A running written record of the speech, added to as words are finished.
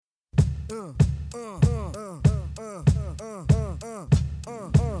Check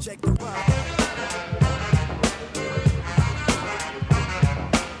the rock.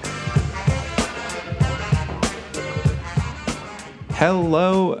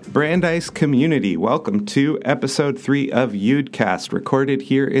 Hello, Brandeis community. Welcome to episode 3 of Udcast, recorded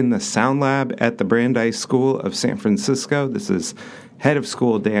here in the Sound Lab at the Brandeis School of San Francisco. This is Head of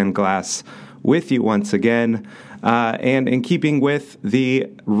School Dan Glass with you once again. And in keeping with the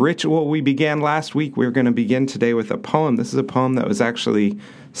ritual we began last week, we're going to begin today with a poem. This is a poem that was actually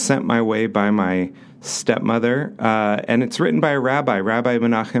sent my way by my stepmother, and it's written by a rabbi, Rabbi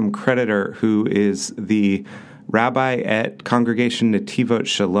Menachem Creditor, who is the rabbi at Congregation Netivot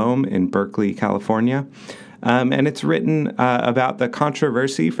Shalom in Berkeley, California. And it's written about the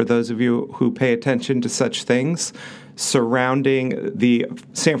controversy, for those of you who pay attention to such things, surrounding the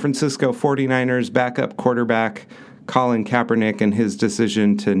San Francisco 49ers backup quarterback Colin Kaepernick and his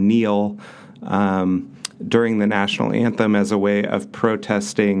decision to kneel during the national anthem as a way of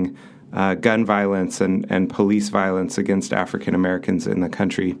protesting gun violence and police violence against African Americans in the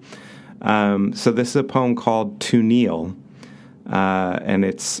country. So this is a poem called To Kneel, and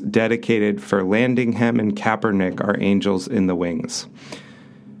it's dedicated for Landingham and Kaepernick, our angels in the wings.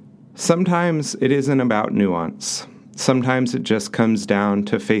 Sometimes it isn't about nuance. Sometimes it just comes down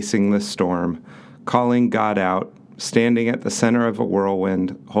to facing the storm, calling God out, standing at the center of a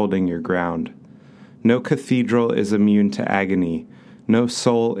whirlwind, holding your ground. No cathedral is immune to agony, no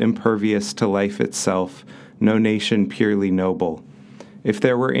soul impervious to life itself, no nation purely noble. If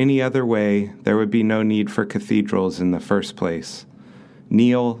there were any other way, there would be no need for cathedrals in the first place.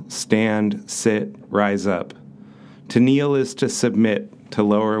 Kneel, stand, sit, rise up. To kneel is to submit, to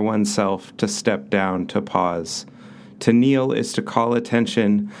lower oneself, to step down, to pause. To kneel is to call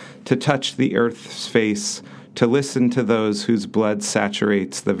attention, to touch the earth's face, to listen to those whose blood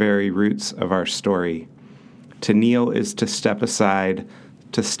saturates the very roots of our story. To kneel is to step aside,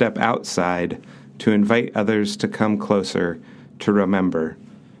 to step outside, to invite others to come closer, to remember.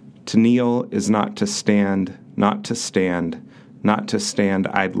 To kneel is not to stand, not to stand, not to stand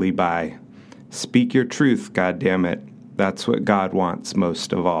idly by. Speak your truth, goddammit. That's what God wants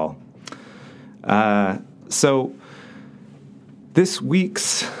most of all. So this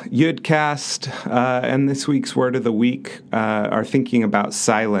week's Udcast and this week's Word of the Week are thinking about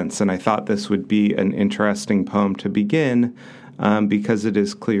silence, and I thought this would be an interesting poem to begin because it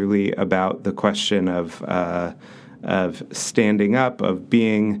is clearly about the question of standing up, of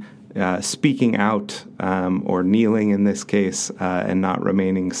being, speaking out, or kneeling in this case, and not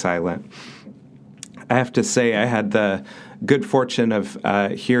remaining silent. I have to say I had the good fortune of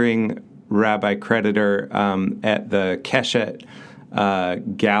hearing Rabbi Creditor at the Keshet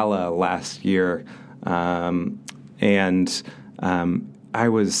Gala last year, and I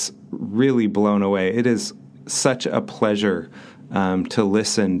was really blown away. It is such a pleasure to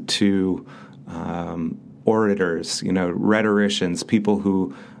listen to orators, rhetoricians, people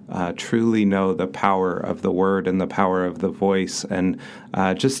who truly know the power of the word and the power of the voice. And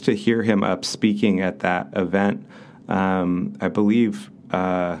just to hear him up speaking at that event, I believe,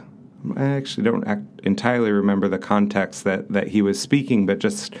 I actually don't entirely remember the context that he was speaking, but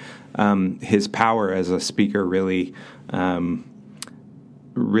just his power as a speaker really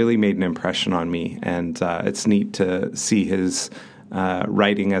made an impression on me. And it's neat to see his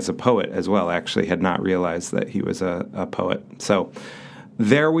writing as a poet as well. I actually had not realized that he was a poet. So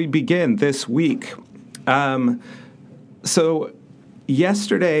there we begin this week. So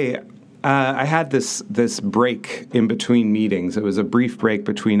yesterday I had this break in between meetings. It was a brief break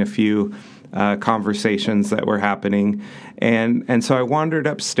between a few conversations that were happening. And so I wandered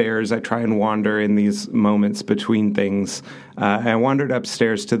upstairs. I try and wander in these moments between things. I wandered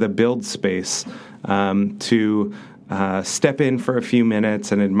upstairs to the build space to step in for a few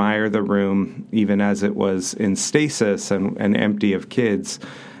minutes and admire the room, even as it was in stasis and empty of kids.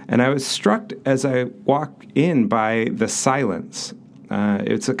 And I was struck as I walked in by the silence.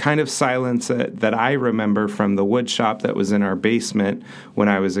 It's a kind of silence that I remember from the wood shop that was in our basement when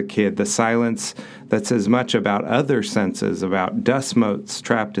I was a kid. The silence that's as much about other senses, about dust motes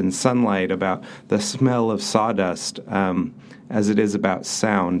trapped in sunlight, about the smell of sawdust, as it is about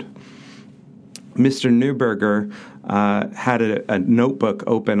sound. Mr. Neuberger had a notebook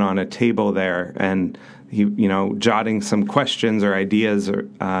open on a table there, and he, jotting some questions or ideas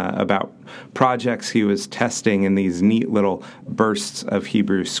about projects he was testing in these neat little bursts of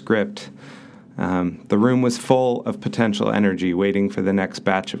Hebrew script. The room was full of potential energy, waiting for the next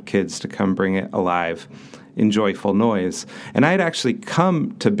batch of kids to come bring it alive. in joyful noise. And I had actually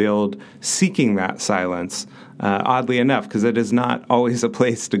come to Build seeking that silence, oddly enough, because it is not always a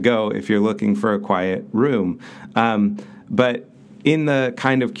place to go if you're looking for a quiet room. But in the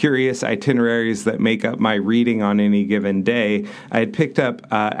kind of curious itineraries that make up my reading on any given day, I had picked up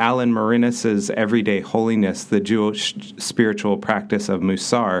Alan Marinis's Everyday Holiness, the Jewish spiritual practice of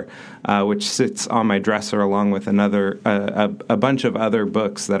Musar, which sits on my dresser along with a bunch of other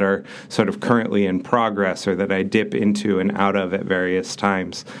books that are sort of currently in progress or that I dip into and out of at various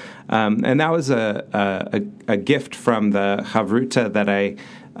times. And that was a gift from the Chavruta that I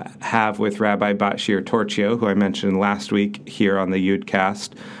have with Rabbi Batshir Torchio, who I mentioned last week here on the Yudcast.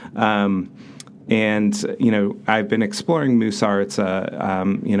 And, I've been exploring Musar. It's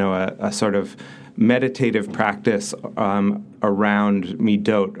a sort of meditative practice around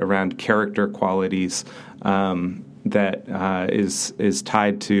midot, around character qualities that is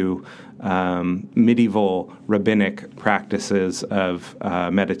tied to medieval rabbinic practices of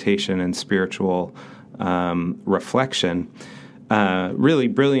meditation and spiritual reflection. Really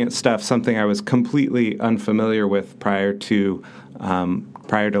brilliant stuff, something I was completely unfamiliar with prior to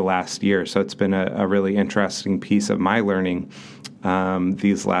last year. So it's been a really interesting piece of my learning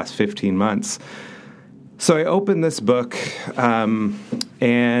these last 15 months. So I opened this book,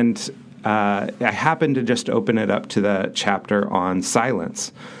 and I happened to just open it up to the chapter on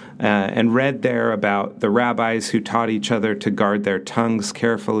silence. And read there about the rabbis who taught each other to guard their tongues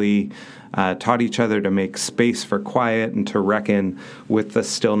carefully, taught each other to make space for quiet and to reckon with the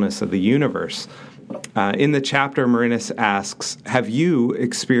stillness of the universe. In the chapter, Marinis asks, have you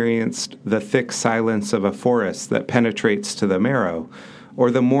experienced the thick silence of a forest that penetrates to the marrow,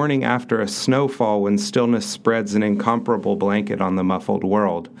 or the morning after a snowfall when stillness spreads an incomparable blanket on the muffled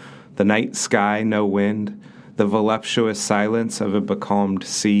world, the night sky, no wind, the voluptuous silence of a becalmed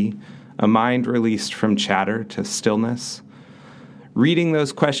sea, a mind released from chatter to stillness? Reading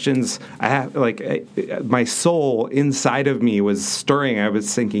those questions, my soul inside of me was stirring. I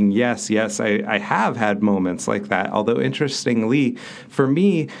was thinking, yes, I have had moments like that. Although, interestingly, for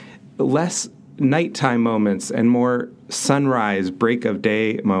me, less nighttime moments and more sunrise, break of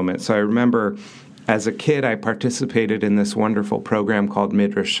day moments. So I remember as a kid, I participated in this wonderful program called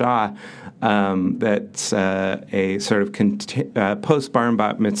Midrashah, that's a sort of post-bar and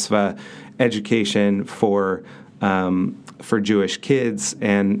bat mitzvah education for Jewish kids.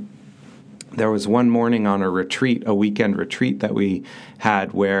 And there was one morning on a weekend retreat that we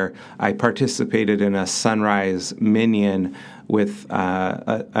had, where I participated in a sunrise minyan with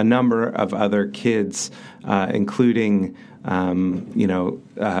a number of other kids, including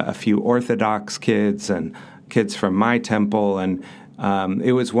a few Orthodox kids and kids from my temple, and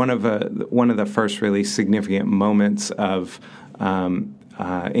it was one of the first really significant moments of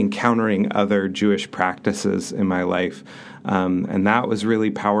encountering other Jewish practices in my life. And that was really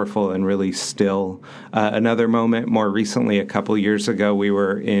powerful and really still. Another moment more recently, a couple years ago, we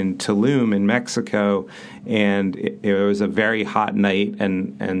were in Tulum in Mexico, and it was a very hot night,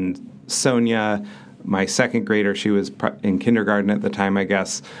 and Sonia, my second grader, she was in kindergarten at the time, I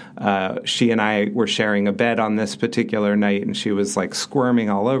guess, she and I were sharing a bed on this particular night, and she was like squirming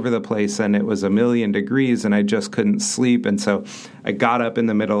all over the place, and it was 1,000,000 degrees, and I just couldn't sleep. And so I got up in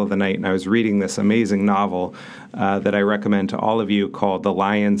the middle of the night, and I was reading this amazing novel that I recommend to all of you called The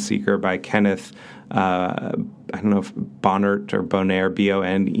Lion Seeker by Kenneth, I don't know if Bonnert or Bonert,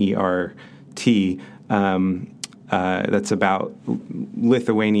 Bonert. That's about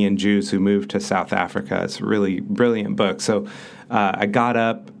Lithuanian Jews who moved to South Africa. It's a really brilliant book. So I got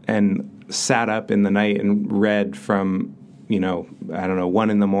up and sat up in the night and read from, 1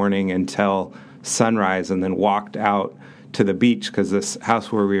 in the morning until sunrise, and then walked out to the beach, because this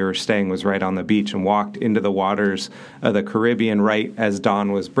house where we were staying was right on the beach, and walked into the waters of the Caribbean right as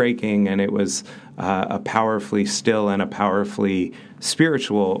dawn was breaking. And it was a powerfully still and a powerfully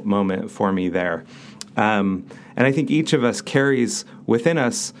spiritual moment for me there. And I think each of us carries within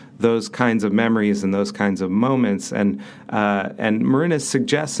us those kinds of memories and those kinds of moments. And Marinis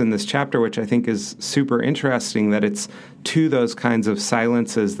suggests in this chapter, which I think is super interesting, that it's to those kinds of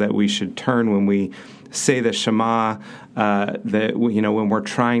silences that we should turn when we say the Shema, that when we're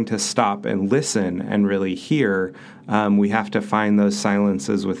trying to stop and listen and really hear, we have to find those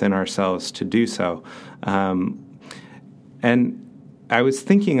silences within ourselves to do so. And I was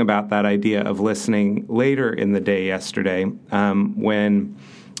thinking about that idea of listening later in the day yesterday, when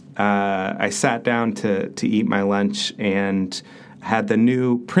I sat down to eat my lunch and had the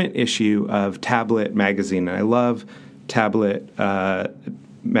new print issue of Tablet magazine. And I love Tablet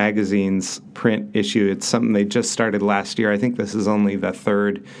magazine's print issue. It's something they just started last year. I think this is only the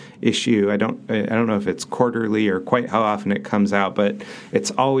third issue. I don't know if it's quarterly or quite how often it comes out, but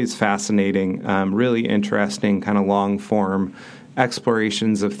it's always fascinating, really interesting, kind of long form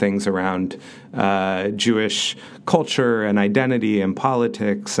explorations of things around Jewish culture and identity and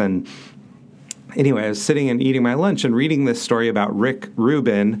politics. And anyway, I was sitting and eating my lunch and reading this story about Rick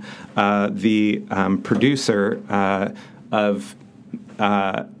Rubin, the producer of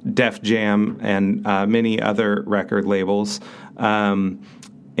Def Jam and many other record labels. And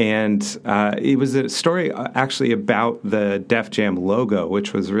it was a story actually about the Def Jam logo,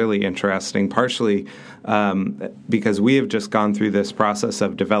 which was really interesting, partially because we have just gone through this process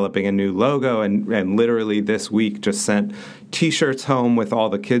of developing a new logo and literally this week just sent T-shirts home with all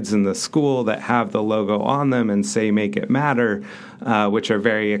the kids in the school that have the logo on them and say "Make It Matter," which are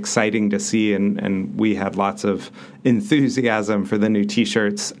very exciting to see. And we had lots of enthusiasm for the new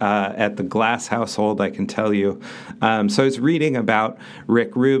T-shirts at the Glass household, I can tell you. So I was reading about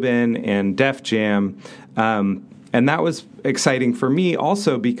Rick Rubin and Def Jam, and that was exciting for me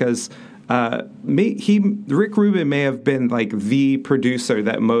also because Rick Rubin may have been like the producer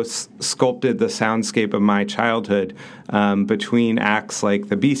that most sculpted the soundscape of my childhood between acts like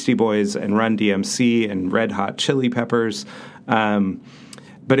the Beastie Boys and Run DMC and Red Hot Chili Peppers.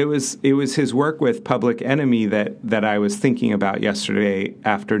 But it was his work with Public Enemy that I was thinking about yesterday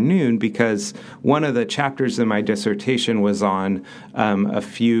afternoon, because one of the chapters in my dissertation was on a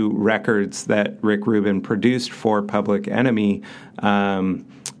few records that Rick Rubin produced for Public Enemy.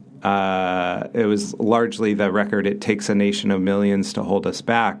 It was largely the record "It Takes a Nation of Millions to Hold Us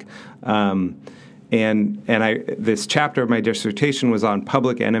Back." This chapter of my dissertation was on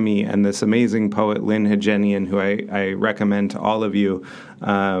Public Enemy and this amazing poet Lynn Hegenian, who I recommend to all of you,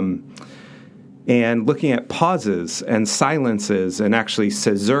 and looking at pauses and silences and actually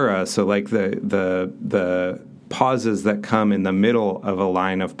caesura, so like the pauses that come in the middle of a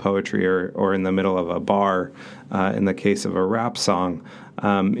line of poetry or in the middle of a bar, in the case of a rap song,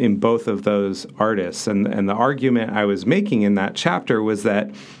 in both of those artists. And the argument I was making in that chapter was that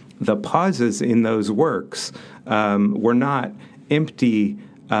the pauses in those works were not empty,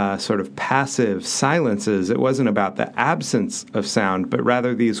 sort of passive silences. It wasn't about the absence of sound, but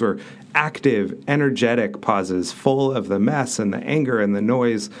rather these were active, energetic pauses full of the mess and the anger and the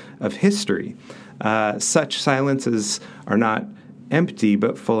noise of history. Such silences are not empty,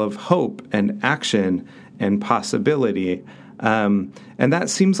 but full of hope and action and possibility. And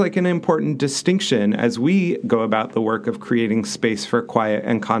that seems like an important distinction as we go about the work of creating space for quiet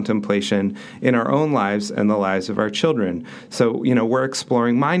and contemplation in our own lives and the lives of our children. So, we're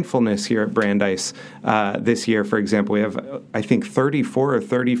exploring mindfulness here at Brandeis this year. For example, we have, I think, 34 or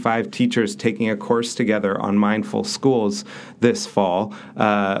 35 teachers taking a course together on mindful schools this fall,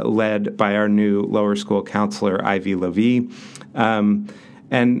 led by our new lower school counselor, Ivy Levy.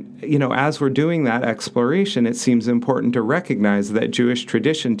 And, as we're doing that exploration, it seems important to recognize that Jewish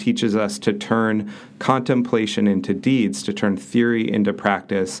tradition teaches us to turn contemplation into deeds, to turn theory into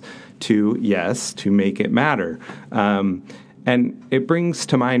practice, to make it matter. And it brings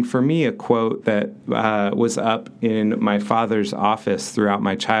to mind for me a quote that was up in my father's office throughout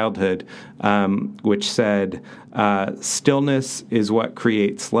my childhood, which said, "Stillness is what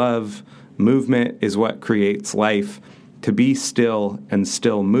creates love. Movement is what creates life. To be still and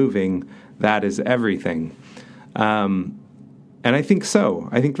still moving, that is everything." And I think so.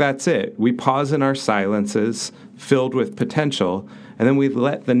 I think that's it. We pause in our silences, filled with potential, and then we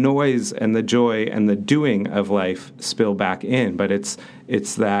let the noise and the joy and the doing of life spill back in. But it's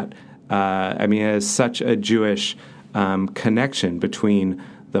that, it is such a Jewish connection between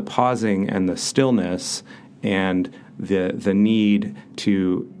the pausing and the stillness and the need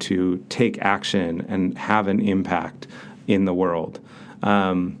to take action and have an impact in the world.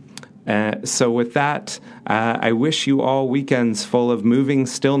 So with that, I wish you all weekends full of moving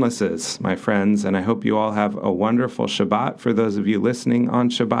stillnesses, my friends, and I hope you all have a wonderful Shabbat for those of you listening on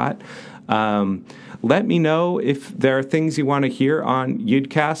Shabbat. Let me know if there are things you want to hear on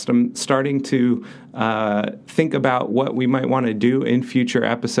Yudcast. I'm starting to think about what we might want to do in future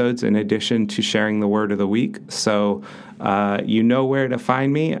episodes in addition to sharing the word of the week. So you know where to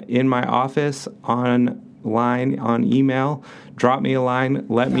find me in my office, online, on email. Drop me a line.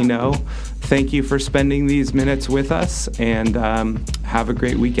 Let me know. Thank you for spending these minutes with us, and have a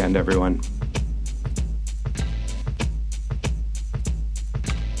great weekend, everyone.